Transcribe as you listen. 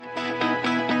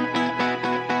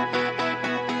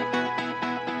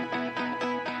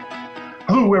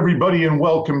Hello, everybody, and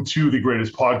welcome to the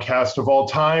greatest podcast of all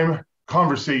time,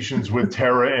 Conversations with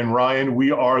Tara and Ryan.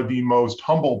 We are the most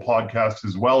humble podcast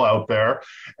as well out there.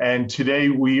 And today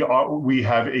we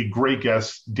have a great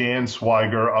guest, Dan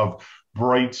Sweiger of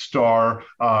Bright Star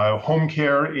Home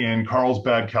Care in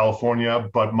Carlsbad, California.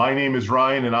 But my name is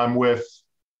Ryan, and I'm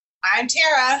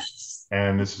Tara.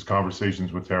 And this is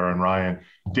Conversations with Tara and Ryan.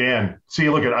 Dan, see,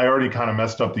 look, I already kind of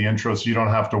messed up the intro, so you don't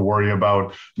have to worry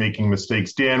about making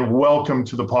mistakes. Dan, welcome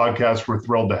to the podcast. We're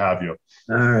thrilled to have you.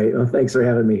 All right. Well, thanks for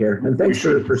having me here. And thanks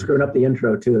for screwing up the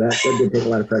intro, too. That did take a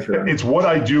lot of pressure on. It's what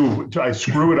I do. I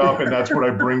screw it up, and that's what I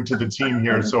bring to the team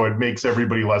here, so it makes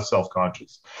everybody less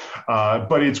self-conscious.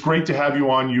 But it's great to have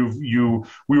you on.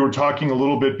 We were talking a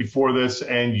little bit before this,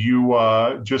 and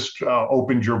you just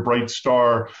opened your Bright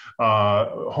Star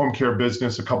home care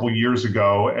business a couple of years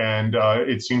ago, and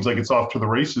it seems like it's off to the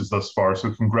races thus far.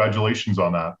 So congratulations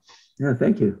on that. Yeah,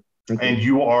 thank you. And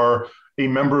you are a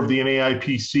member of the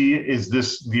NAIPC. Is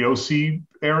this the OC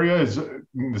area?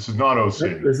 This is not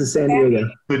OC. This is San Diego.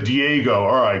 The Diego.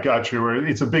 All right, got you.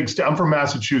 It's a big state. I'm from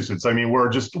Massachusetts. I mean, we're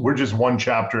just one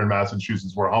chapter in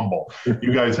Massachusetts. We're humble.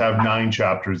 You guys have 9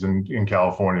 chapters in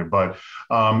California. But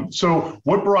so,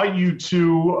 what brought you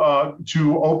to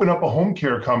open up a home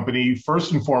care company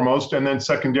first and foremost, and then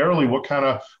secondarily, what kind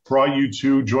of brought you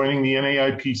to joining the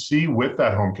NAIPC with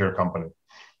that home care company?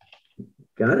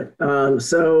 Got it.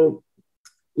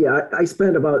 Yeah, I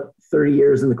spent about 30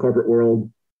 years in the corporate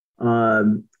world.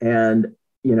 And,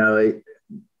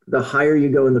 the higher you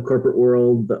go in the corporate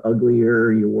world, the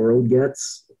uglier your world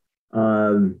gets.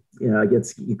 It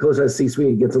gets, you close to the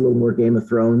C-suite, it gets a little more Game of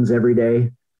Thrones every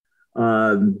day.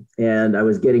 And I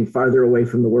was getting farther away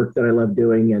from the work that I love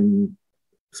doing and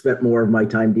spent more of my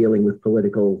time dealing with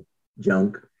political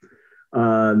junk.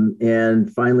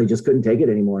 And finally just couldn't take it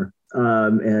anymore.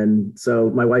 And so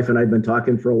my wife and I had been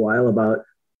talking for a while about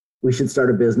we should start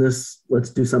a business.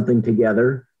 Let's do something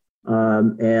together.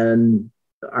 And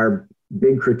our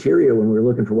big criteria when we were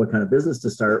looking for what kind of business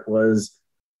to start was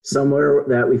somewhere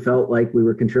that we felt like we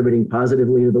were contributing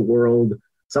positively to the world,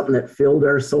 something that filled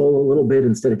our soul a little bit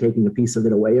instead of taking a piece of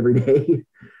it away every day.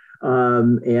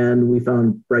 And we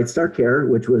found Bright Star Care,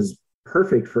 which was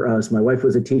perfect for us. My wife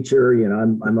was a teacher.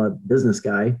 I'm a business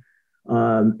guy.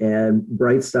 And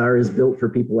Bright Star is built for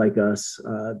people like us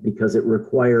because it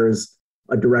requires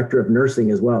a director of nursing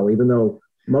as well, even though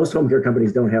most home care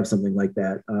companies don't have something like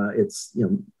that.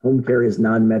 Home care is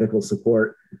non-medical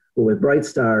support. But with Bright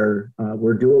Star,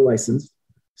 we're dual licensed.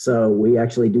 So we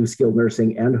actually do skilled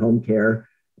nursing and home care.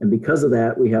 And because of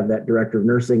that, we have that director of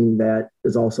nursing that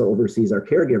is also oversees our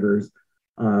caregivers.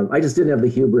 I just didn't have the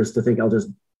hubris to think I'll just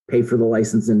pay for the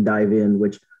license and dive in,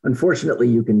 which unfortunately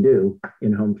you can do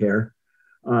in home care.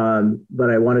 But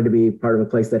I wanted to be part of a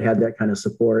place that had that kind of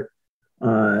support.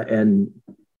 And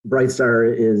Bright Star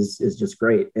is just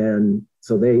great. And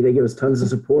so they give us tons of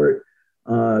support,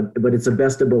 but it's a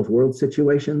best of both worlds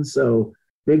situation. So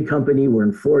big company, we're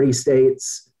in 40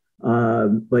 states,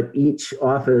 but each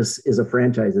office is a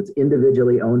franchise. It's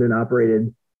individually owned and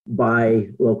operated by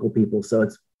local people. So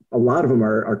a lot of them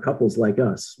are couples like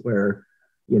us where,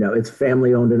 it's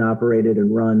family owned and operated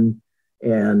and run.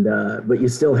 And, but you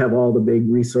still have all the big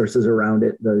resources around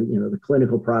it, the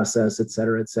clinical process, et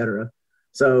cetera, et cetera.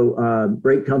 So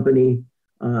great company,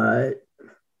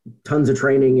 tons of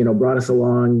training, brought us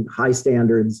along, high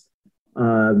standards.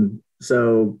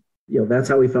 So that's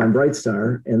how we found Bright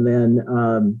Star. And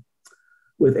then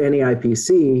with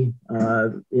NAIPC,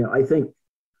 I think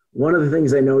one of the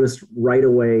things I noticed right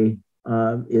away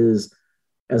is,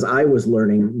 as I was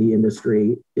learning the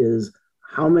industry, is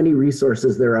how many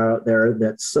resources there are out there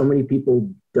that so many people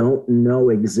don't know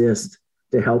exist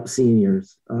to help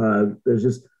seniors. There's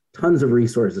just tons of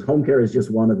resources. Home care is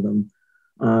just one of them.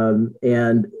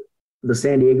 And the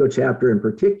San Diego chapter in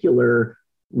particular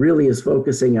really is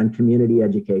focusing on community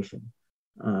education.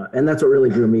 And that's what really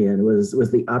drew me in was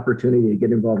the opportunity to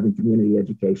get involved in community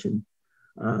education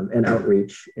and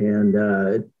outreach.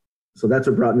 And so that's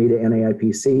what brought me to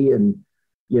NAIPC and,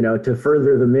 to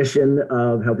further the mission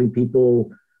of helping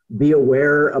people be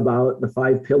aware about the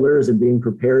 5 pillars and being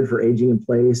prepared for aging in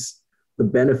place, the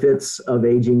benefits of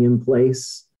aging in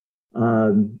place,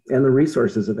 and the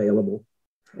resources available.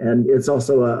 And it's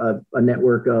also a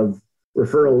network of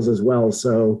referrals as well.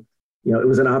 So, it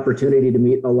was an opportunity to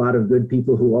meet a lot of good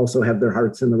people who also have their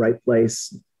hearts in the right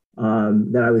place,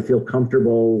 that I would feel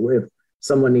comfortable if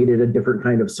someone needed a different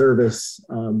kind of service.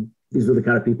 These were the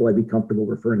kind of people I'd be comfortable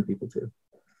referring people to.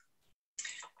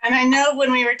 And I know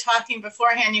when we were talking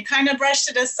beforehand, you kind of brushed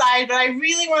it aside, but I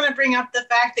really want to bring up the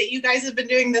fact that you guys have been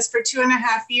doing this for 2.5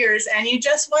 years and you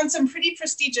just won some pretty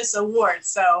prestigious awards.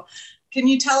 So Can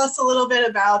you tell us a little bit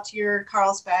about your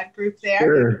Carlsbad group there?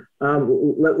 Sure.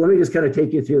 Let me just kind of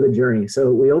take you through the journey.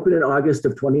 So we opened in August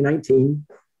of 2019,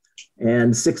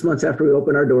 and 6 months after we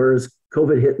opened our doors,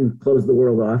 COVID hit and closed the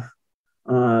world off.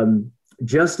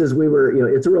 Just as we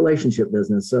were, it's a relationship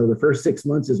business. So the first 6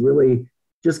 months is really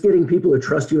just getting people to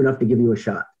trust you enough to give you a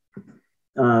shot.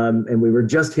 And we were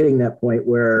just hitting that point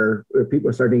where people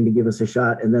are starting to give us a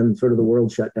shot, and then sort of the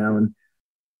world shut down.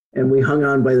 And we hung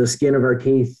on by the skin of our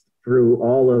teeth through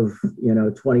all of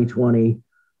 2020.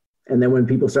 And then when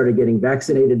people started getting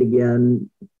vaccinated again,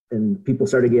 and people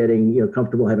started getting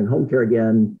comfortable having home care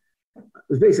again, it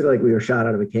was basically like we were shot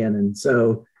out of a cannon.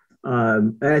 So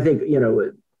and I think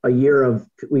a year of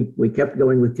we kept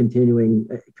going with continuing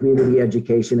community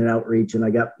education and outreach, and I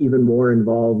got even more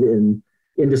involved in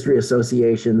industry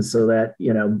associations so that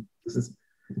since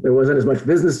there wasn't as much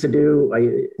business to do,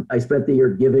 I spent the year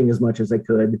giving as much as I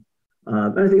could.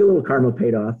 And I think a little karma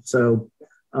paid off. So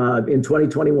in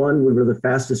 2021, we were the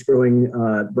fastest growing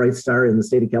Bright Star in the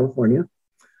state of California.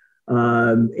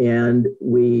 And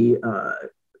we,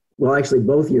 well, actually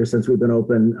both years since we've been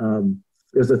open,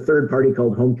 there's a third party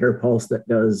called Home Care Pulse that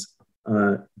does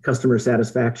customer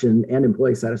satisfaction and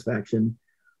employee satisfaction.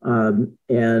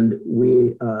 And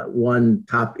we won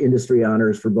top industry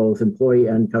honors for both employee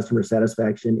and customer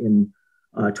satisfaction in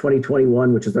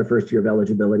 2021, which is our first year of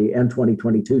eligibility, and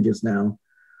 2022 just now.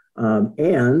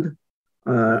 And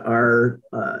our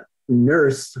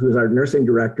nurse, who's our nursing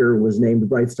director, was named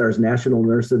Bright Star's National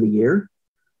Nurse of the Year.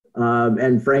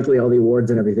 And frankly, all the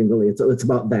awards and everything, really, it's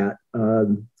about that.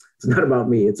 It's not about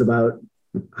me. It's about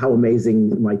how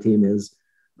amazing my team is.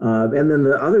 And then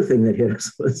the other thing that hit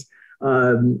us was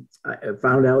I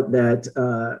found out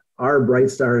that our Bright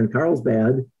Star in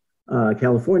Carlsbad,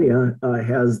 California,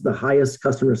 has the highest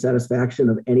customer satisfaction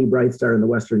of any Bright Star in the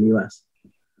Western U.S.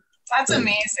 That's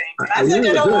amazing. That's a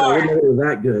good award. I didn't know it was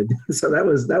that good. So that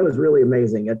was really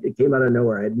amazing. It came out of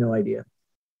nowhere. I had no idea.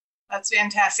 That's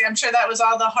fantastic. I'm sure that was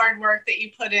all the hard work that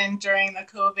you put in during the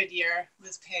COVID year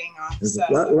was paying off. So,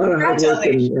 a lot of hard work.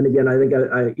 And again, I think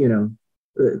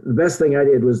the best thing I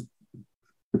did was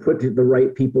put the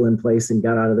right people in place and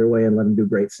got out of their way and let them do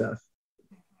great stuff.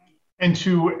 And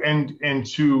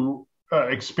to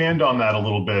expand on that a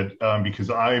little bit, because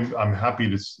I'm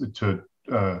happy to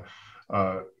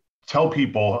tell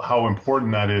people how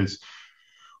important that is.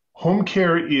 Home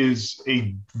care is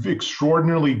a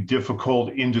extraordinarily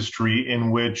difficult industry in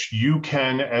which you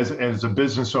can, as a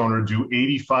business owner, do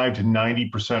 85 to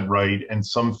 90% right, and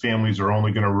some families are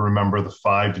only going to remember the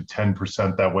 5 to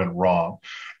 10% that went wrong.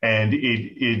 And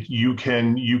you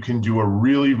can do a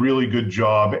really, really good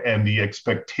job, and the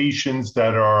expectations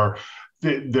that are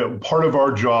the part of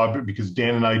our job, because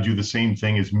Dan and I do the same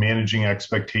thing, is managing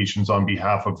expectations on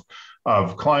behalf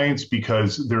of clients,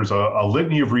 because there's a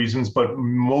litany of reasons, but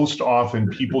most often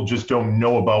people just don't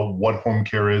know about what home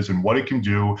care is and what it can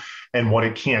do and what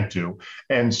it can't do.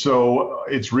 And so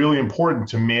it's really important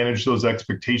to manage those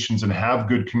expectations and have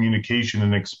good communication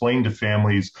and explain to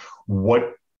families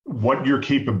what your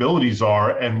capabilities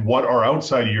are and what are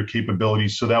outside of your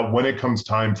capabilities, so that when it comes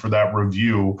time for that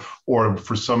review, or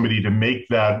for somebody to make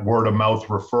that word of mouth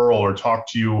referral or talk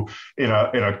to you in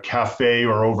a cafe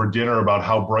or over dinner about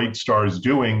how Bright Star is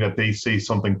doing, that they say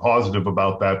something positive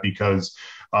about that, because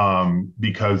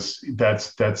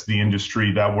that's the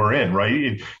industry that we're in,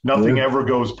 right? Nothing ever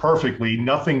goes perfectly.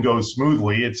 Nothing goes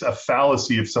smoothly. It's a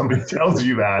fallacy if somebody tells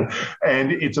you that.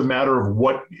 And it's a matter of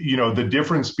what, the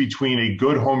difference between a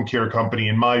good home care company,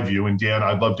 in my view, and Dan,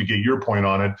 I'd love to get your point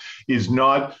on it, is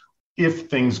not if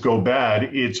things go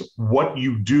bad, it's what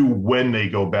you do when they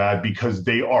go bad, because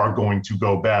they are going to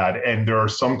go bad. And there are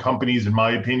some companies, in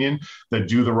my opinion, that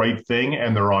do the right thing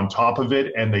and they're on top of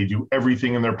it and they do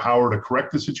everything in their power to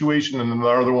correct the situation. And then there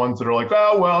are the ones that are like,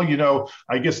 oh, well,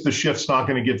 I guess the shift's not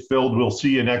going to get filled. We'll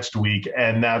see you next week.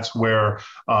 And that's where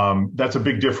that's a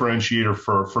big differentiator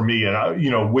for me.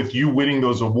 And, with you winning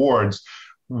those awards,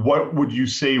 what would you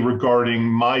say regarding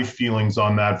my feelings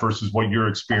on that versus what your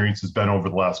experience has been over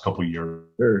the last couple of years?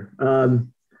 Sure.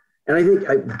 And I think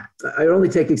I only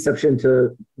take exception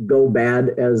to go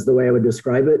bad as the way I would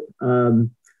describe it.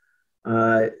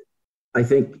 I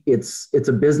think it's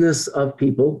a business of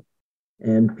people,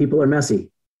 and people are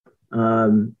messy.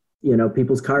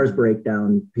 People's cars break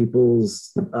down, they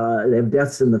have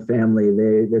deaths in the family,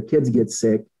 their kids get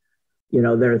sick.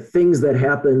 There are things that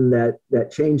happen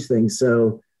that change things.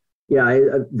 So, yeah,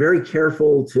 I'm very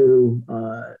careful to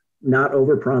not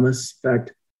overpromise. In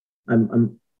fact,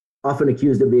 I'm often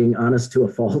accused of being honest to a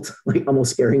fault, like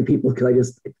almost scaring people because I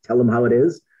just tell them how it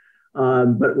is.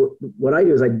 But what I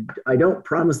do is I don't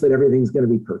promise that everything's going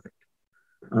to be perfect.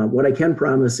 What I can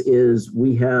promise is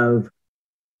we have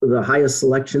the highest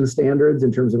selection standards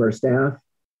in terms of our staff,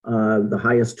 the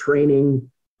highest training.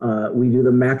 We do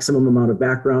the maximum amount of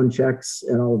background checks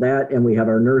and all that, and we have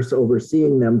our nurse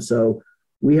overseeing them. So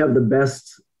we have the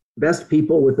best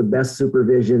people with the best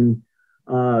supervision,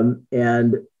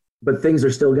 but things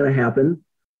are still going to happen.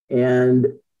 And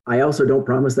I also don't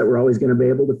promise that we're always going to be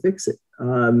able to fix it.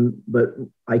 But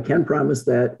I can promise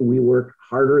that we work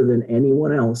harder than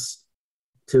anyone else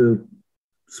to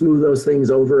smooth those things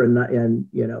over. And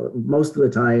most of the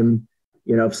time,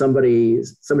 if somebody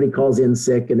calls in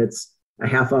sick and it's a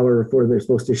half hour before they're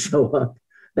supposed to show up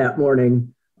that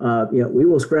morning, we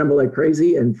will scramble like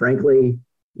crazy. And frankly,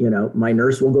 my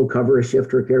nurse will go cover a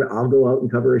shift, or I'll go out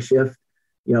and cover a shift.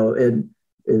 And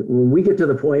when we get to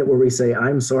the point where we say,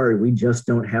 I'm sorry, we just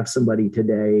don't have somebody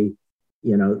today,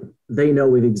 they know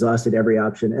we've exhausted every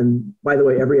option. And by the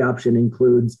way, every option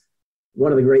includes,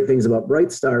 one of the great things about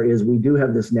BrightStar is we do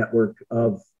have this network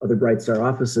of other BrightStar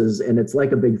offices, and it's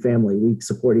like a big family. We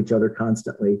support each other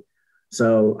constantly.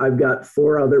 So I've got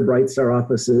 4 other BrightStar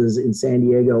offices in San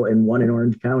Diego and 1 in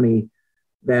Orange County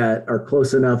that are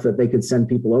close enough that they could send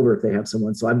people over if they have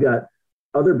someone. So I've got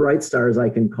other BrightStars I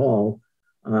can call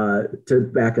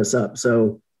to back us up.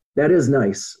 So that is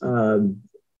nice,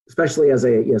 especially as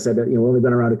we've only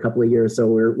been around a couple of years. So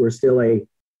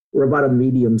we're about a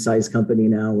medium-sized company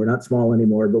now. We're not small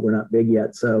anymore, but we're not big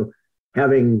yet. So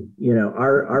having,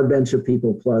 our bench of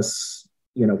people plus,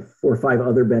 4 or 5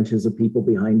 other benches of people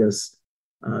behind us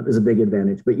is a big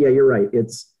advantage. But yeah, you're right.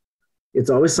 It's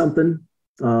always something.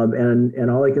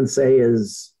 And all I can say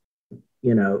is,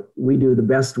 we do the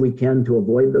best we can to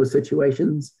avoid those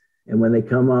situations. And when they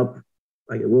come up,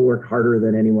 we'll work harder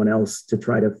than anyone else to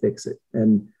try to fix it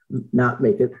and not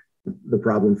make it the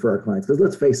problem for our clients. Because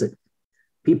let's face it,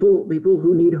 people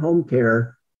who need home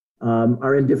care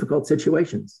are in difficult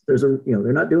situations. They're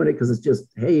not doing it because it's just,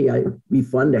 hey, it'd be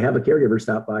fun to have a caregiver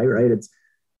stop by, right? It's,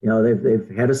 they've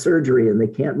had a surgery and they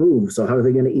can't move. So how are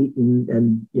they going to eat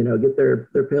and get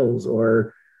their pills?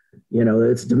 Or,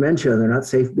 it's dementia. They're not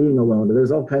safe being alone.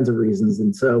 There's all kinds of reasons.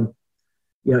 And so,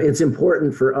 it's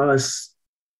important for us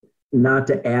not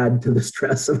to add to the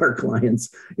stress of our clients.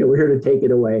 We're here to take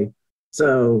it away.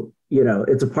 So,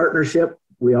 it's a partnership.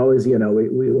 We always, we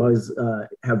always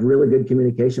have really good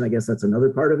communication. I guess that's another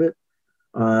part of it.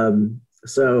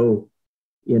 So,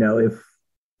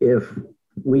 if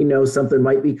we know something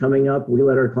might be coming up, we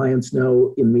let our clients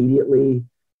know immediately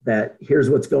that here's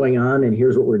what's going on and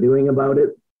here's what we're doing about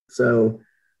it. So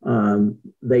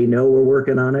they know we're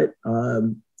working on it.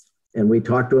 And we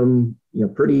talk to them,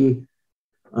 pretty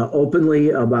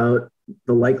openly about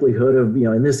the likelihood of,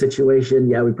 in this situation,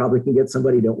 yeah, we probably can get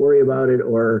somebody, don't worry about it.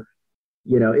 Or,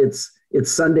 it's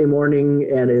Sunday morning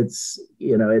and it's,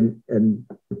 and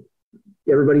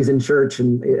everybody's in church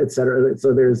and et cetera.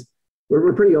 So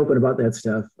we're pretty open about that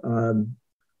stuff.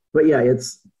 But yeah,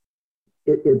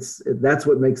 that's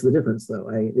what makes the difference though.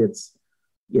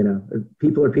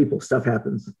 People are people, stuff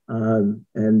happens.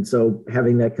 And so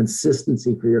having that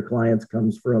consistency for your clients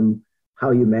comes from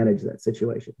how you manage that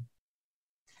situation.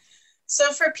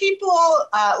 So for people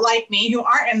like me who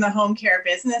aren't in the home care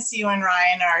business, you and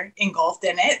Ryan are engulfed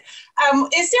in it.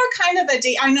 Is there kind of a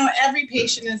day? I know every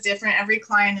patient is different, every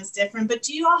client is different, but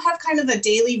do you all have kind of a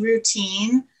daily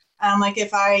routine? Like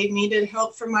if I needed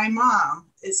help for my mom,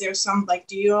 is there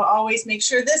do you always make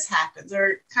sure this happens,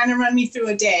 or kind of run me through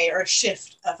a day or a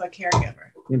shift of a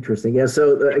caregiver? Interesting. Yeah.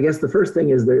 So I guess the first thing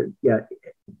is that,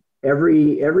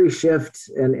 every shift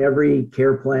and every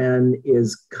care plan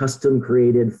is custom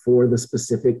created for the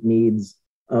specific needs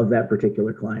of that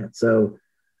particular client. So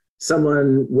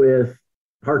someone with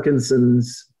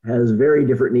Parkinson's has very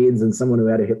different needs than someone who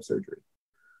had a hip surgery.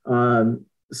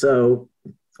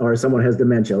 Or someone has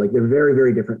dementia, they're very,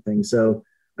 very different things. So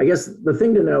I guess the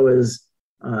thing to know is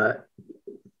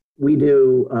we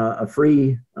do a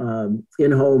free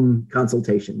in-home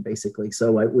consultation, basically.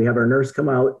 So we have our nurse come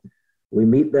out, we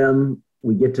meet them,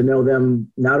 we get to know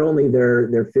them, not only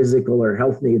their physical or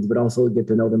health needs, but also get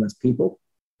to know them as people.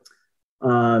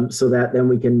 So that then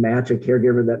we can match a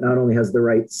caregiver that not only has the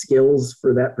right skills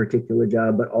for that particular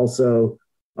job, but also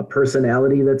a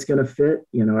personality that's going to fit.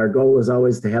 Our goal is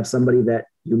always to have somebody that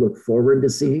you look forward to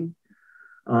seeing,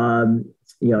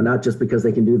 not just because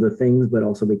they can do the things, but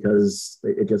also because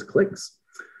it just clicks.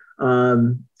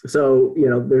 So,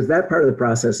 there's that part of the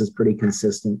process is pretty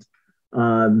consistent.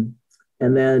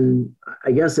 And then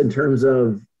I guess in terms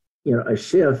of, a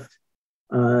shift,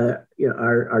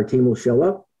 our team will show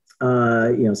up,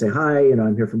 say, hi,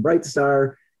 I'm here from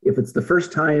BrightStar. If it's the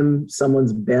first time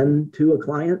someone's been to a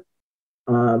client,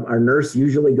 Our nurse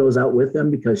usually goes out with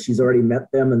them because she's already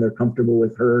met them and they're comfortable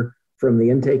with her from the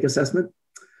intake assessment.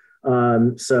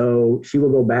 So she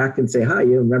will go back and say, hi,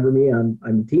 you remember me?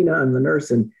 I'm Tina, I'm the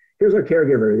nurse, and here's our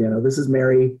caregiver. This is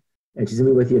Mary, and she's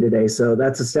gonna be with you today. So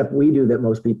that's a step we do that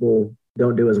most people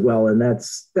don't do as well. And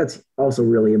that's also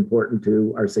really important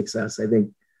to our success. I think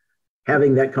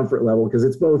having that comfort level, because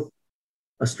it's both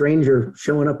a stranger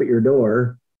showing up at your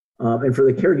door, and for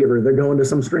the caregiver, they're going to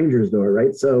some stranger's door,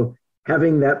 right? So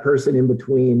having that person in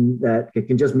between that it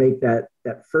can just make that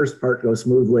first part go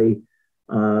smoothly,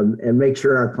 and make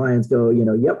sure our clients go,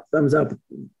 yep, thumbs up,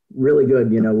 really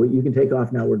good. You can take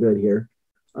off now. We're good here.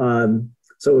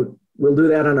 So we'll do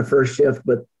that on a first shift,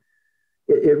 but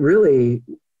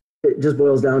it just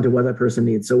boils down to what that person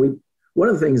needs. So one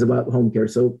of the things about home care,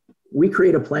 so we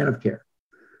create a plan of care.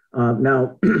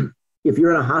 Now, if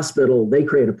you're in a hospital, they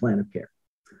create a plan of care.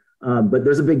 But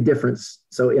there's a big difference.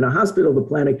 So in a hospital, the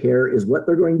plan of care is what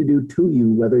they're going to do to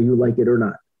you, whether you like it or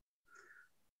not.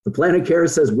 The plan of care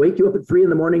says, wake you up at 3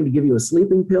 a.m. to give you a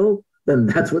sleeping pill, then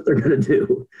that's what they're going to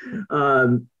do.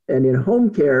 And in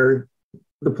home care,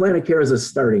 the plan of care is a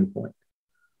starting point.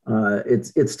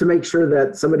 It's to make sure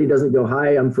that somebody doesn't go,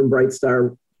 hi, I'm from Bright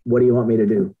Star. What do you want me to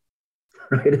do?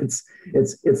 Right? It's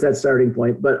that starting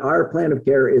point. But our plan of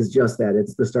care is just that.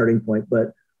 It's the starting point.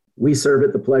 But we serve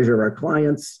at the pleasure of our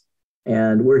clients,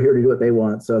 and we're here to do what they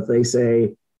want. So if they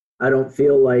say, I don't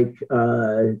feel like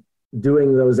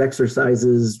doing those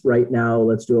exercises right now,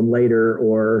 let's do them later,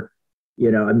 or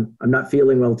I'm not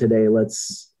feeling well today,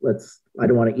 I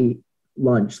don't want to eat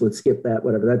lunch, let's skip that,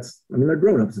 whatever. They're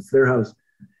grown-ups, it's their house.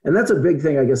 And that's a big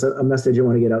thing, I guess, a message I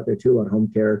want to get out there too on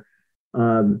home care.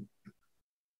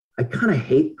 I kind of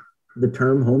hate the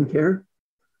term home care.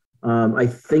 I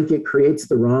think it creates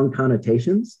the wrong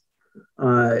connotations.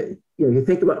 You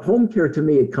think about home care, to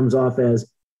me, it comes off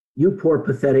as, you poor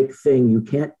pathetic thing, you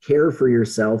can't care for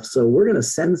yourself, so we're going to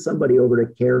send somebody over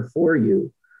to care for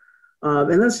you.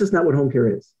 And that's just not what home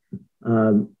care is.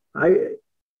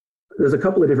 There's a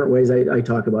couple of different ways I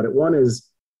talk about it. One is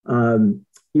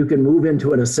you can move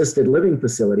into an assisted living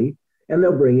facility, and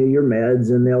they'll bring you your meds,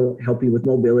 and they'll help you with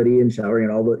mobility and showering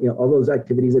and all those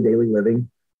activities of daily living.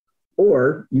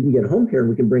 Or you can get home care, and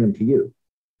we can bring them to you.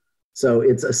 So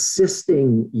it's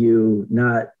assisting you,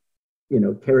 not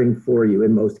caring for you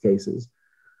in most cases.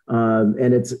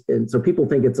 And so people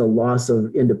think it's a loss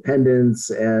of independence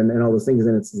and all those things.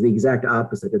 And it's the exact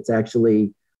opposite. It's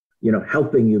actually,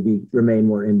 helping you remain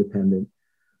more independent.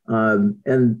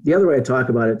 And the other way I talk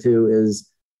about it too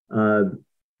is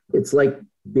it's like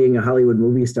being a Hollywood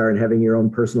movie star and having your own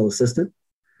personal assistant.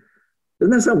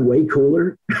 Doesn't that sound way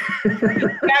cooler? I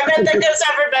bet that goes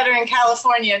over better in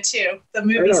California too, the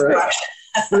movie star. Right?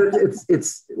 But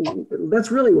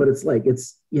that's really what it's like.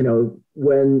 It's,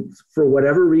 when for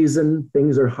whatever reason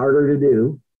things are harder to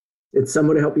do, it's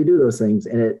someone to help you do those things.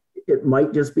 And it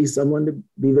might just be someone to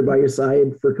be there by your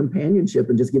side for companionship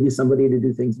and just give you somebody to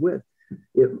do things with.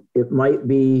 It might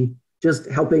be just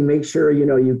helping make sure,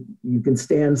 you can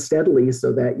stand steadily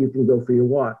so that you can go for your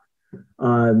walk.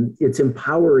 It's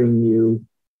empowering you,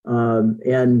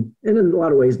 and in a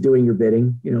lot of ways doing your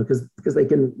bidding, because they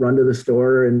can run to the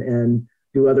store and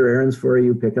do other errands for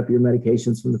you, pick up your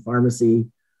medications from the pharmacy.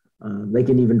 They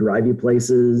can even drive you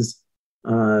places.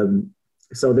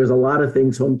 So there's a lot of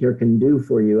things home care can do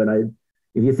for you. And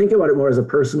if you think about it more as a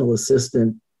personal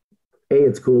assistant, A,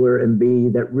 it's cooler, and B,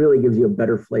 that really gives you a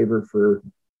better flavor for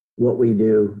what we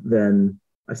do than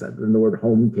the word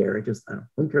home care.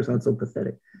 Home care sounds so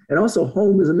pathetic. And also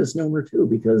home is a misnomer too,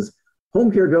 because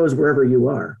home care goes wherever you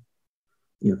are.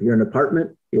 If you're in an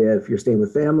apartment, if you're staying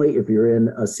with family, if you're in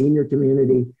a senior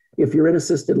community, if you're in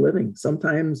assisted living.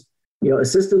 Sometimes,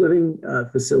 assisted living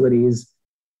facilities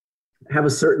have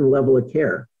a certain level of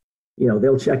care.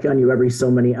 They'll check on you every so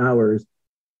many hours.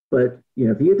 But,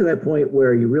 if you get to that point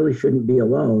where you really shouldn't be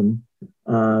alone,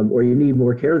 or you need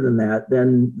more care than that,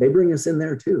 then they bring us in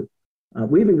there too.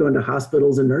 We even go into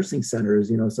hospitals and nursing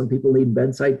centers. Some people need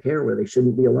bedside care where they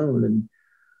shouldn't be alone,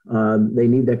 and they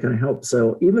need that kind of help.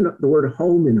 So even the word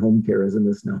home in home care is a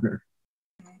misnomer.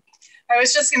 I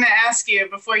was just going to ask you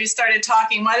before you started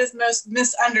talking, what is most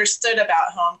misunderstood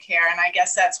about home care? And I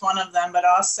guess that's one of them, but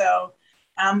also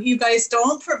you guys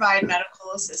don't provide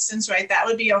medical assistance, right? That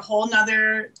would be a whole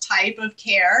nother type of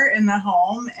care in the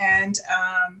home. And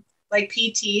like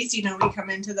PTs, we come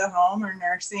into the home, or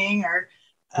nursing, or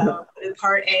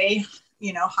Part A,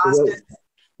 hospice. Well,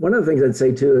 one of the things I'd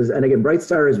say too is, and again, Bright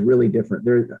Star is really different.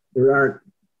 There aren't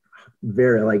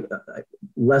very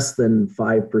less than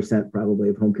 5% probably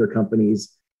of home care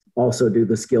companies also do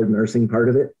the skilled nursing part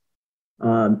of it.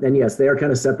 And yes, they are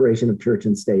kind of separation of church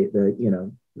and state.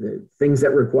 the things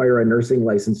that require a nursing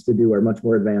license to do are much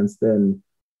more advanced than,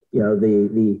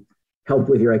 the help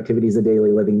with your activities of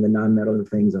daily living, the non-medical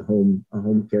things a home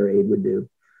care aide would do.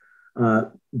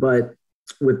 But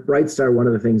with Brightstar, one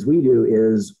of the things we do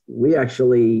is we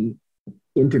actually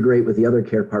integrate with the other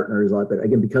care partners a lot better.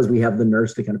 Again, because we have the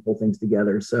nurse to kind of pull things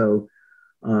together. So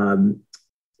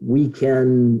we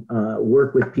can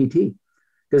work with PT.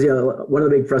 Because one of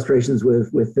the big frustrations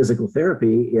with physical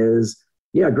therapy is,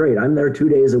 yeah, great, I'm there 2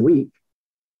 days a week,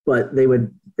 but they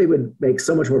would make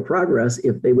so much more progress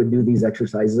if they would do these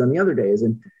exercises on the other days.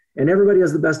 And everybody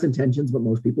has the best intentions, but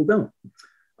most people don't.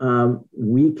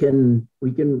 We can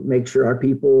make sure our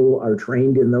people are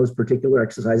trained in those particular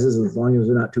exercises as long as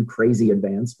they're not too crazy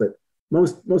advanced. But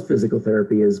most physical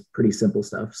therapy is pretty simple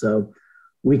stuff. So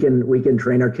we can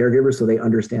train our caregivers so they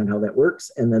understand how that works,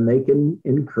 and then they can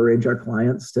encourage our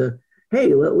clients to,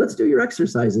 hey, let's do your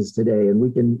exercises today, and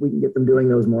we can get them doing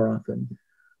those more often.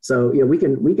 So we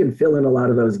can fill in a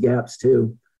lot of those gaps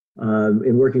too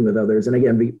in working with others. And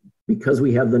again, because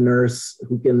we have the nurse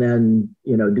who can then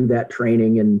do that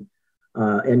training and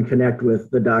connect with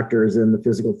the doctors and the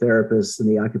physical therapists and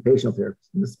the occupational therapists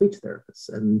and the speech therapists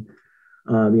and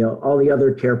all the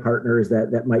other care partners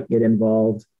that might get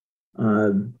involved.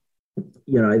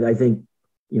 I think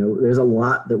there's a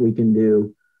lot that we can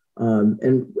do.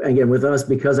 And again, with us,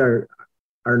 because our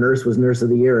nurse was Nurse of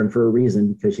the Year, and for a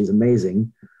reason, because she's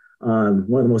amazing.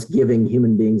 One of the most giving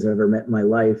human beings I've ever met in my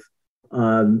life.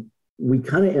 We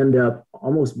kind of end up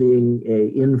almost being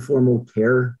a informal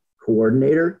care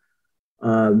coordinator.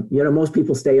 Most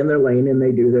people stay in their lane and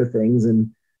they do their things.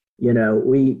 And,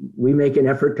 we make an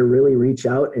effort to really reach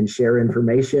out and share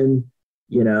information.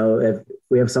 If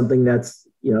we have something that's,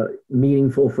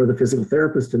 meaningful for the physical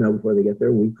therapist to know before they get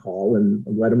there, we call and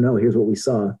let them know, here's what we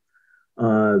saw.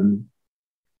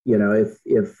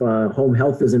 If home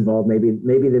health is involved,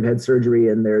 maybe they've had surgery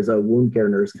and there's a wound care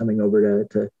nurse coming over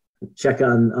to check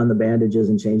on the bandages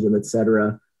and change them, et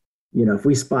cetera. If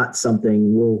we spot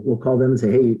something, we'll call them and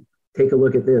say, hey, take a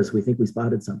look at this. We think we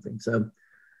spotted something. So,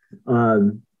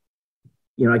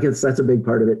 I guess that's a big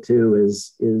part of it too,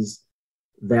 is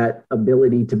that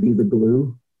ability to be the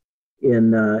glue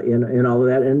in all of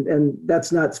that. And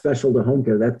that's not special to home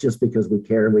care. That's just because we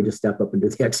care and we just step up and do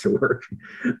the extra work.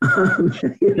 That's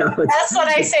what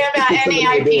I say about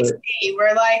NAIPC.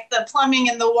 We're like the plumbing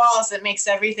in the walls that makes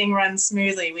everything run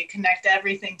smoothly. We connect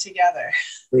everything together.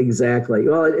 Exactly.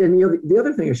 Well, and the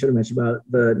other thing I should have mentioned about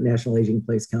the National Aging in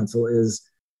Place Council is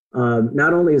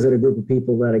not only is it a group of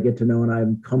people that I get to know and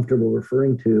I'm comfortable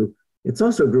referring to, it's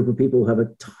also a group of people who have a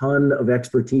ton of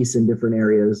expertise in different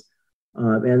areas.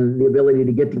 And the ability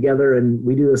to get together, and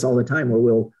we do this all the time, where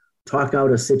we'll talk out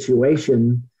a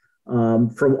situation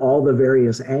from all the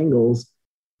various angles,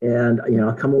 and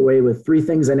I'll come away with 3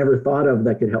 things I never thought of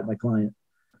that could help my client.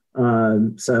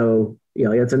 So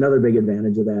that's another big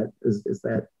advantage of that is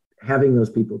that having those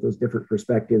people, those different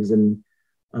perspectives, and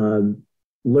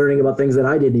learning about things that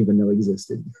I didn't even know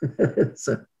existed.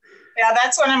 So. Yeah,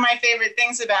 that's one of my favorite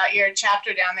things about your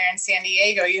chapter down there in San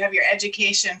Diego. You have your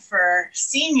education for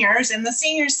seniors in the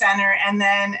senior center, and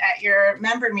then at your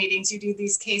member meetings, you do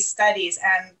these case studies,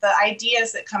 and the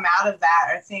ideas that come out of that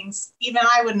are things even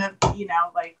I wouldn't have,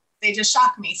 they just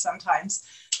shock me sometimes,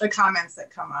 the comments that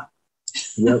come up.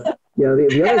 Yep. Yeah.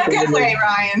 The other in a good way,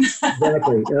 Ryan.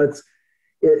 Exactly.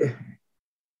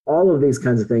 All of these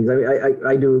kinds of things. I mean,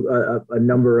 I do a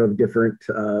number of different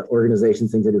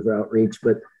organizations, things I do for outreach,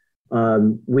 but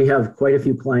we have quite a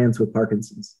few clients with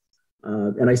Parkinson's.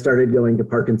 And I started going to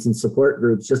Parkinson's support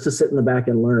groups just to sit in the back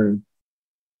and learn.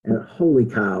 And holy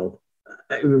cow,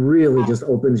 it really just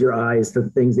opens your eyes to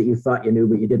things that you thought you knew,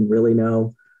 but you didn't really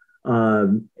know.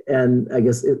 And I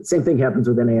guess same thing happens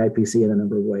with NAIPC in a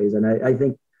number of ways. And I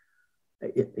think,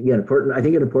 again,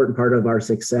 an important part of our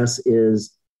success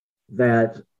is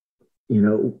that,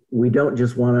 we don't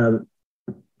just want to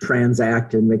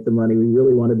transact and make the money. We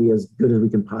really want to be as good as we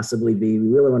can possibly be. We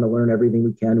really want to learn everything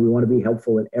we can. We want to be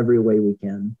helpful in every way we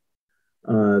can.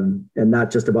 And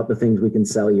not just about the things we can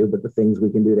sell you, but the things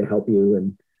we can do to help you,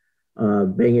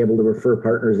 and being able to refer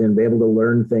partners in, be able to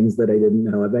learn things that I didn't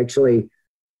know.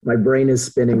 My brain is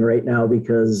spinning right now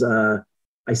because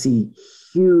I see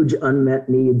huge unmet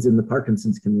needs in the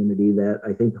Parkinson's community that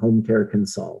I think home care can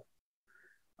solve.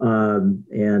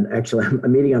 And actually,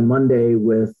 I'm meeting on Monday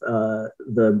with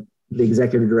the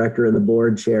executive director and the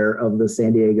board chair of the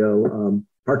San Diego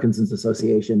Parkinson's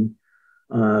Association.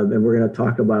 And we're going to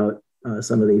talk about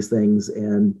some of these things.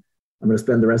 And I'm going to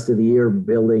spend the rest of the year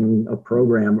building a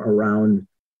program around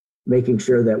making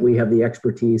sure that we have the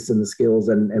expertise and the skills,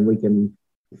 and we can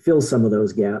fill some of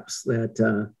those gaps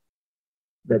that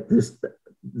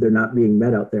they're not being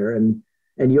met out there. And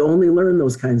you only learn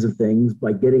those kinds of things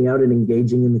by getting out and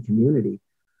engaging in the community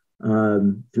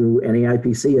through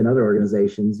NAIPC and other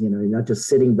organizations. You know, you're not just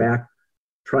sitting back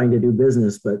trying to do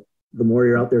business, but the more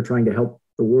you're out there trying to help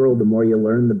the world, the more you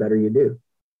learn, the better you do.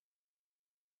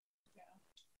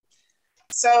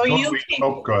 So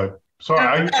go ahead.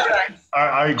 Sorry,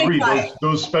 I agree.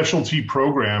 Those specialty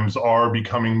programs are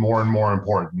becoming more and more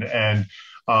important. And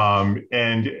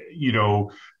you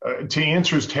know, to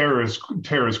answer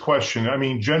Tara's question, I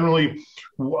mean, generally,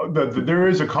 there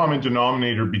is a common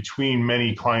denominator between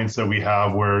many clients that we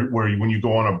have where when you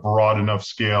go on a broad enough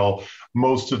scale,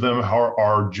 most of them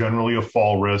are generally a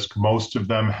fall risk. Most of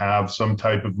them have some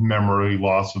type of memory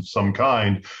loss of some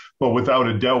kind. But without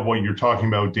a doubt, what you're talking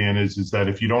about, Dan, is that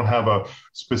if you don't have a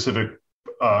specific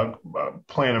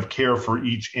plan of care for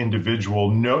each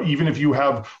individual, no, even if you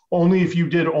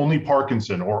did only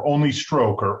Parkinson or only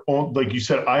stroke or like you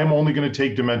said, I am only going to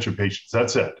take dementia patients.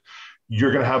 That's it.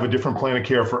 You're going to have a different plan of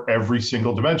care for every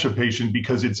single dementia patient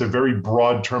because it's a very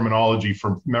broad terminology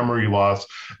for memory loss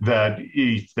that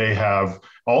if they have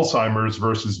Alzheimer's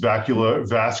versus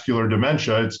vascular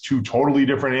dementia, it's two totally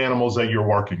different animals that you're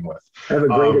working with. I have a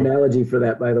great analogy for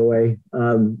that, by the way,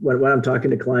 when I'm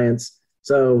talking to clients.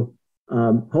 So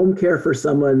home care for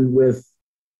someone with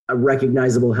a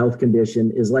recognizable health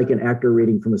condition is like an actor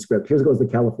reading from a script. Here goes the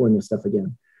California stuff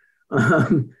again.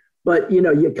 But you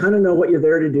know, you kind of know what you're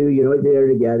there to do, you know what you're there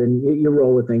to get, and you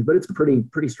roll with things. But it's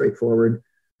pretty straightforward.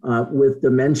 With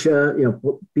dementia, you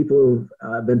know, people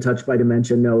who've been touched by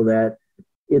dementia know that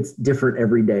it's different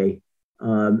every day,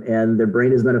 and their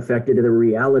brain has been affected, and their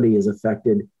reality is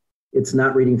affected. It's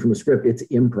not reading from a script; it's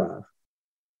improv.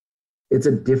 It's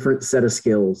a different set of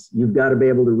skills. You've got to be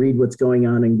able to read what's going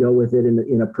on and go with it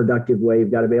in a productive way.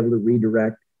 You've got to be able to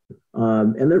redirect,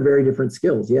 and they're very different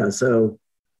skills. Yeah, so.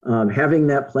 Having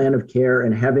that plan of care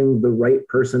and having the right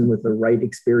person with the right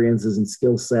experiences and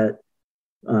skill set,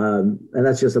 and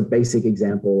that's just a basic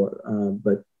example,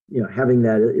 but you know, having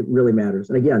that, it really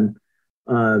matters. And again,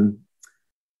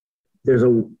 there's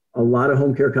a lot of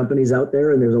home care companies out there,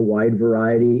 and there's a wide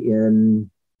variety in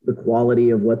the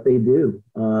quality of what they do.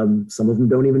 Some of them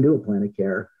don't even do a plan of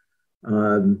care.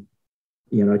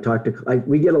 You know,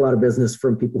 we get a lot of business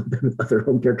from people who've been with other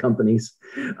home care companies.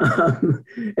 And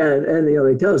you know,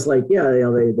 they tell us like, yeah, you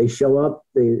know, they show up,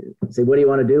 they say, what do you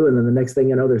want to do? And then the next thing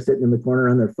you know, they're sitting in the corner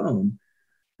on their phone.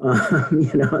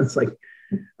 You know, it's like,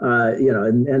 you know,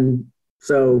 and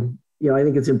so, you know, I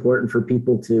think it's important for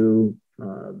people to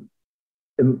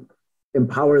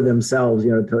empower themselves,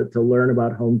 you know, to learn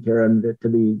about home care and to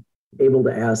be able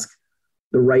to ask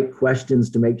the right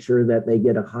questions to make sure that they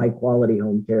get a high quality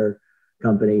home care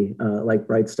company like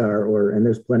Brightstar, and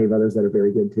there's plenty of others that are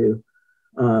very good too,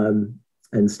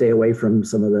 and stay away from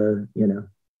some of the, you know,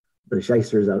 the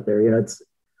shysters out there. You know,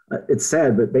 it's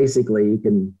sad, but basically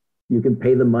you can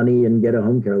pay the money and get a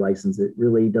home care license. It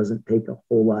really doesn't take a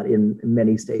whole lot in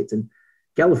many states, and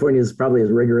California is probably as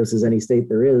rigorous as any state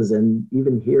there is, and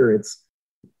even here it's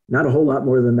not a whole lot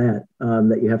more than that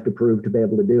that you have to prove to be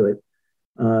able to do it.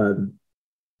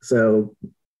 So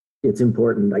it's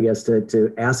important, I guess,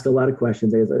 to ask a lot of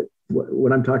questions.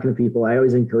 When I'm talking to people, I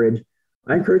encourage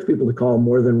people to call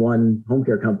more than one home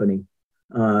care company,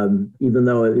 even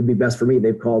though it'd be best for me.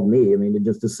 They've called me. I mean, to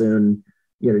just as soon,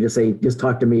 you know, just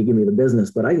talk to me, give me the business.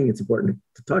 But I think it's important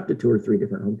to talk to 2 or 3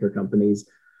 different home care companies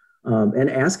and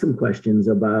ask them questions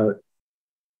about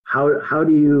how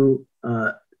do you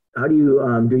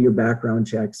do your background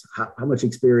checks? How much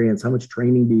experience? How much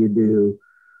training do you do?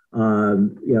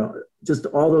 You know, just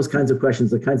all those kinds of questions,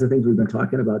 the kinds of things we've been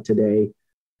talking about today.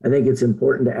 I think it's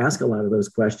important to ask a lot of those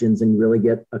questions and really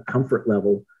get a comfort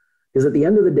level, because at the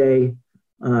end of the day,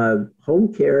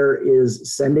 home care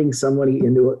is sending somebody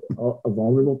into a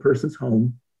vulnerable person's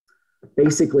home,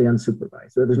 basically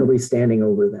unsupervised. So there's nobody standing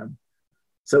over them.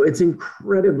 So it's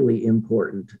incredibly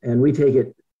important, and we take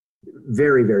it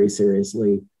very, very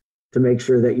seriously to make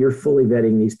sure that you're fully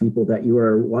vetting these people, that you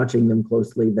are watching them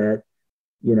closely, that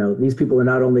you know, these people are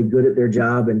not only good at their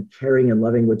job and caring and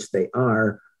loving, which they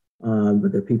are,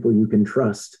 but they're people you can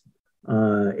trust,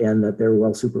 and that they're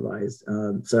well supervised.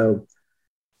 So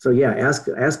yeah,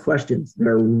 ask questions.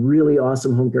 There are really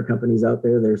awesome home care companies out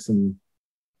there. There's some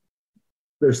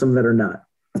that are not.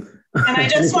 And I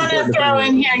just want to throw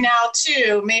in here now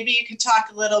too, maybe you could talk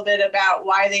a little bit about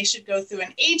why they should go through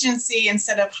an agency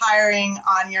instead of hiring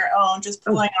on your own, just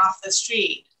pulling off the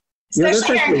street,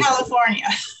 especially here in California.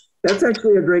 That's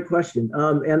actually a great question.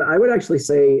 And I would actually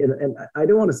say, and I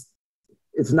don't want to,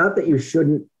 it's not that you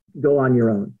shouldn't go on your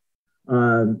own.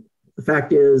 The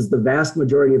fact is, the vast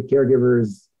majority of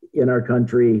caregivers in our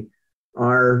country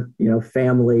are,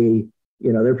 family,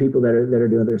 they're people that are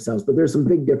doing it themselves. But there's some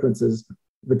big differences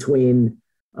between,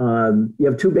 you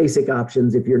have two basic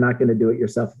options if you're not going to do it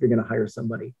yourself, if you're going to hire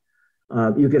somebody.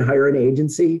 You can hire an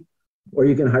agency or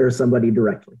you can hire somebody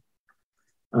directly.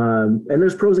 And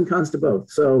there's pros and cons to both.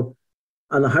 So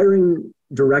on the hiring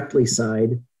directly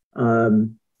side,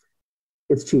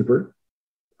 it's cheaper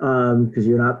because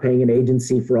you're not paying an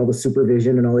agency for all the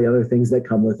supervision and all the other things that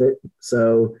come with it.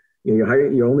 So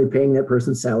you're only paying that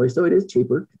person's salary, so it is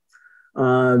cheaper.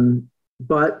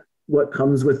 But what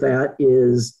comes with that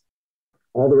is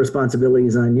all the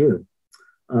responsibilities on you.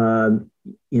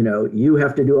 You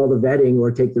have to do all the vetting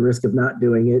or take the risk of not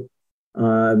doing it.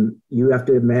 You have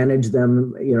to manage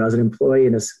them, as an employee,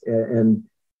 and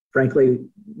frankly,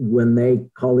 when they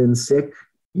call in sick,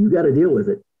 you got to deal with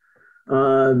it.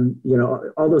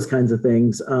 All those kinds of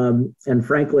things. And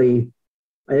frankly,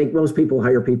 I think most people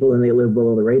hire people and they live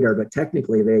below the radar, but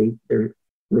technically they're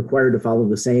required to follow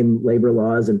the same labor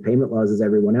laws and payment laws as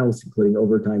everyone else, including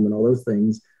overtime and all those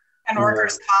things. And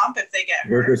workers' comp if they get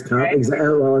hurt. Workers' comp, right? exactly.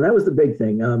 Well, and that was the big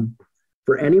thing.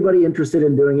 For anybody interested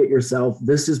in doing it yourself,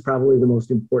 this is probably the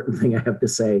most important thing I have to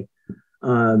say.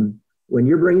 When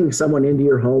you're bringing someone into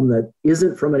your home that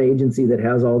isn't from an agency that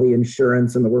has all the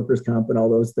insurance and the workers' comp and all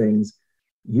those things,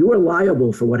 you are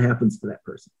liable for what happens to that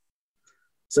person.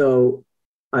 So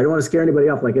I don't want to scare anybody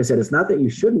off. Like I said, it's not that you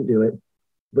shouldn't do it,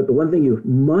 but the one thing you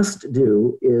must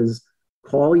do is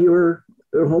call your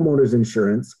homeowner's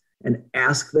insurance and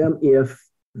ask them if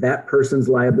that person's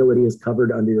liability is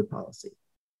covered under your policy.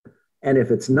 And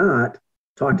if it's not,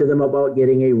 talk to them about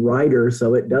getting a rider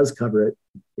so it does cover it.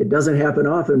 It doesn't happen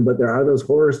often, but there are those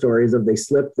horror stories of they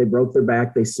slipped, they broke their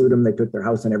back, they sued them, they took their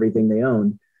house and everything they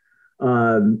owned.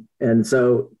 And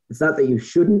so it's not that you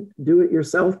shouldn't do it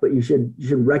yourself, but you should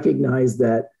recognize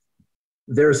that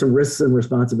there are some risks and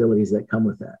responsibilities that come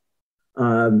with that.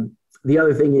 The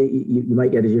other thing you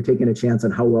might get is you're taking a chance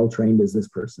on how well trained is this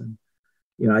person.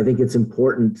 I think it's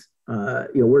important.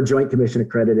 We're Joint Commission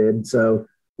accredited, so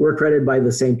we're accredited by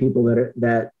the same people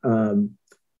that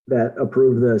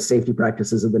approve the safety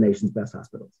practices of the nation's best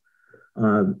hospitals.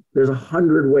 There's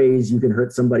 100 ways you can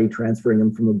hurt somebody transferring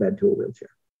them from a bed to a wheelchair,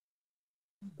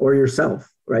 or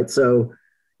yourself, right? So,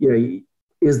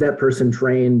 is that person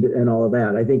trained and all of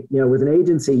that? I think, with an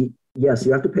agency, yes,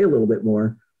 you have to pay a little bit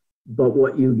more, but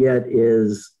what you get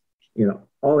is,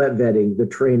 all that vetting, the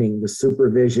training, the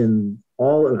supervision,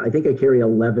 I think I carry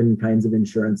 11 kinds of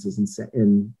insurances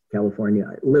in California.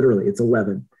 Literally, it's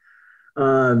 11.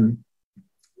 And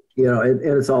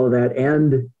it's all of that.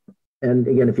 And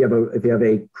again, if you have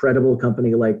a credible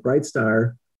company like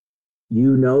Brightstar,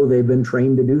 they've been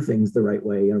trained to do things the right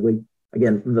way.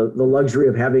 The luxury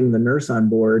of having the nurse on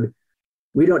board,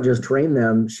 we don't just train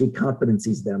them, she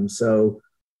competencies them. So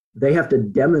they have to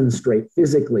demonstrate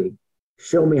physically,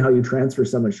 show me how you transfer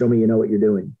someone, show me you know what you're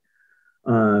doing.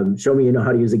 Show me you know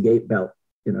how to use a gait belt.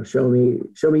 Show me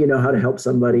you know how to help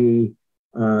somebody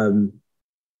with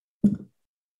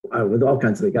all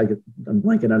kinds of things. I'm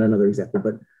blanking on another example,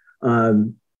 but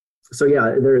so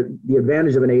yeah, the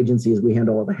advantage of an agency is we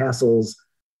handle all the hassles,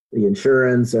 the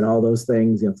insurance and all those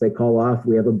things. If they call off,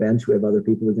 we have a bench, we have other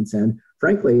people we can send.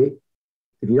 Frankly,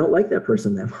 if you don't like that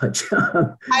person that much.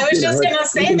 I was just going to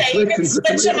say that you can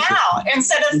switch them out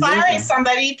instead of firing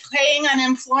somebody, paying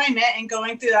unemployment and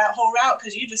going through that whole route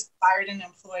because you just fired an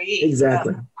employee.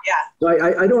 Exactly. Yeah. So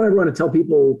I don't ever want to tell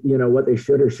people, what they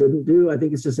should or shouldn't do. I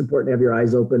think it's just important to have your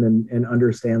eyes open and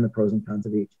understand the pros and cons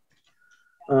of each.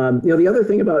 The other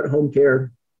thing about home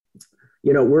care,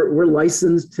 we're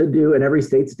licensed to do, and every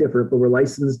state's different, but we're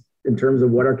licensed in terms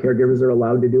of what our caregivers are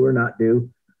allowed to do or not do.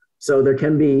 So there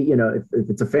can be, if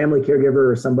it's a family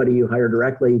caregiver or somebody you hire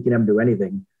directly, you can have them do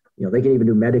anything. They can even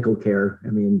do medical care. I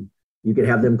mean, you could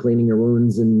have them cleaning your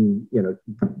wounds and,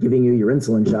 giving you your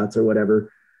insulin shots or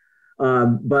whatever.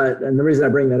 And the reason I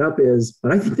bring that up is,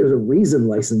 but I think there's a reason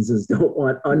licenses don't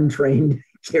want untrained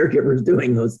caregivers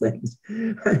doing those things.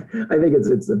 I think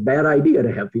it's a bad idea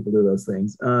to have people do those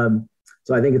things.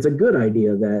 So I think it's a good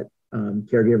idea that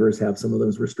caregivers have some of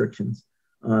those restrictions.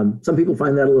 Some people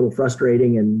find that a little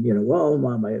frustrating and, well,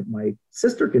 my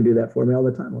sister can do that for me all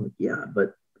the time. I'm like, yeah,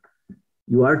 but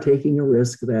you are taking a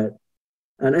risk that,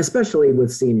 and especially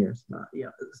with seniors,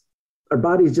 our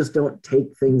bodies just don't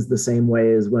take things the same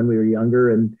way as when we were younger.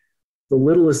 And the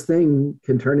littlest thing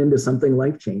can turn into something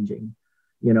life-changing.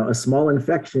 A small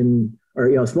infection or,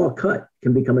 a small cut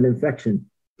can become an infection,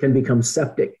 can become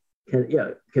septic,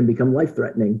 can become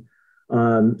life-threatening.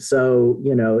 So,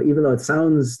 even though it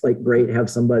sounds like great, have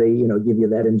somebody, give you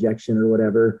that injection or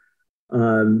whatever,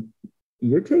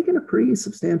 you're taking a pretty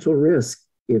substantial risk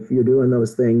if you're doing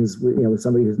those things with, with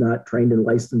somebody who's not trained and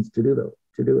licensed to do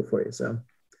it for you. So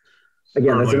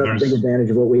again, that's another big advantage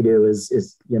of what we do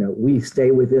is we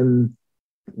stay within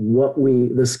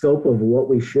the scope of what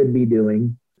we should be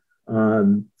doing.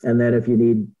 And then if you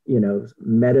need,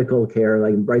 medical care,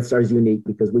 like BrightStar is unique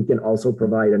because we can also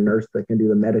provide a nurse that can do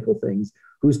the medical things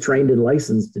who's trained and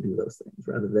licensed to do those things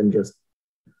rather than just,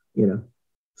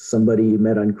 somebody you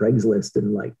met on Craigslist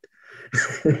and liked.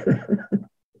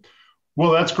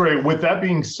 Well, that's great. With that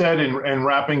being said, and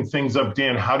wrapping things up,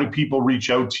 Dan, how do people reach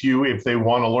out to you if they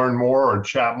want to learn more or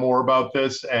chat more about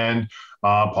this and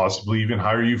possibly even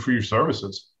hire you for your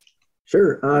services?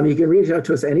 Sure. You can reach out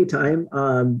to us anytime.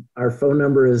 Our phone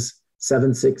number is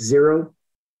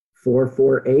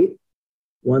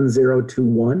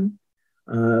 760-448-1021.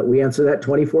 We answer that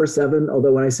 24/7.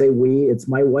 Although when I say we, it's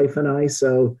my wife and I.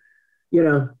 So,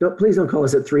 please don't call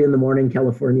us at 3 a.m.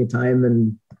 California time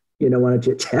and want to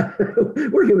chit chat.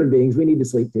 We're human beings. We need to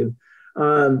sleep too.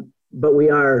 But we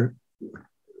are,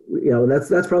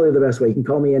 that's probably the best way. You can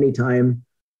call me anytime.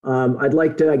 I'd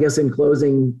like to, I guess, in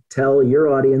closing, tell your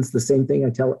audience the same thing I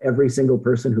tell every single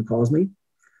person who calls me.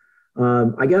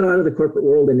 I got out of the corporate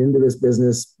world and into this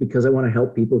business because I want to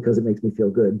help people because it makes me feel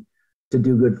good to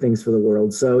do good things for the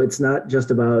world. So it's not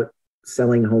just about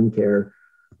selling home care.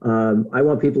 I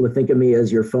want people to think of me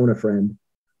as your phone a friend.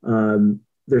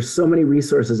 There's so many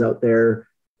resources out there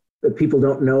that people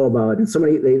don't know about. And so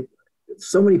many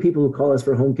people who call us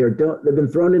for home care they've been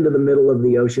thrown into the middle of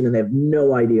the ocean and they have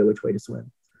no idea which way to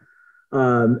swim.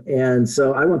 And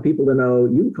so I want people to know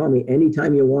you can call me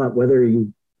anytime you want, whether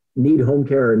you need home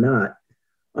care or not.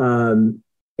 And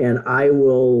I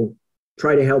will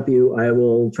try to help you. I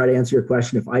will try to answer your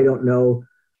question. If I don't know,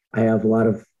 I have a lot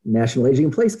of National Aging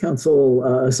in Place Council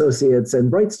associates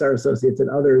and BrightStar associates and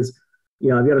others.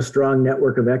 I've got a strong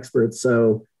network of experts.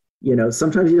 So,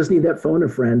 sometimes you just need that phone a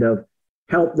friend of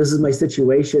help. This is my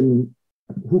situation.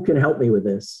 Who can help me with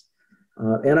this?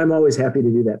 And I'm always happy to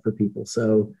do that for people.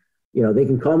 So, they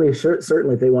can call me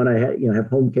certainly if they want to have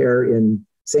home care in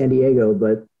San Diego.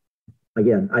 But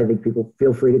again, I think people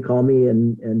feel free to call me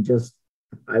and just,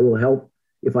 I will help.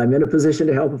 If I'm in a position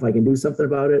to help, if I can do something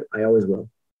about it, I always will.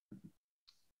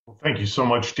 Well, thank you so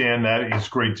much, Dan. That is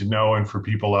great to know. And for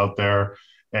people out there.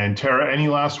 And Tara, any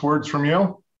last words from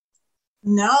you?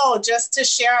 No, just to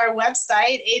share our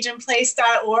website,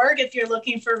 ageinplace.org. If you're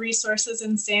looking for resources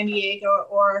in San Diego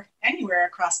or anywhere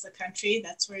across the country,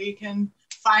 that's where you can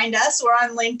find us. We're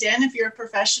on LinkedIn. If you're a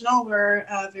professional, we're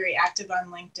very active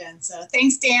on LinkedIn. So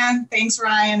thanks, Dan. Thanks,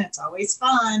 Ryan. It's always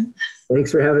fun.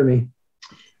 Thanks for having me.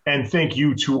 And thank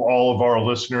you to all of our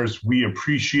listeners. We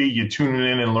appreciate you tuning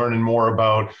in and learning more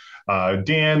about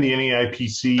Dan, the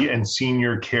NAIPC, and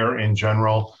senior care in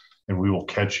general. And we will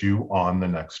catch you on the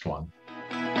next one.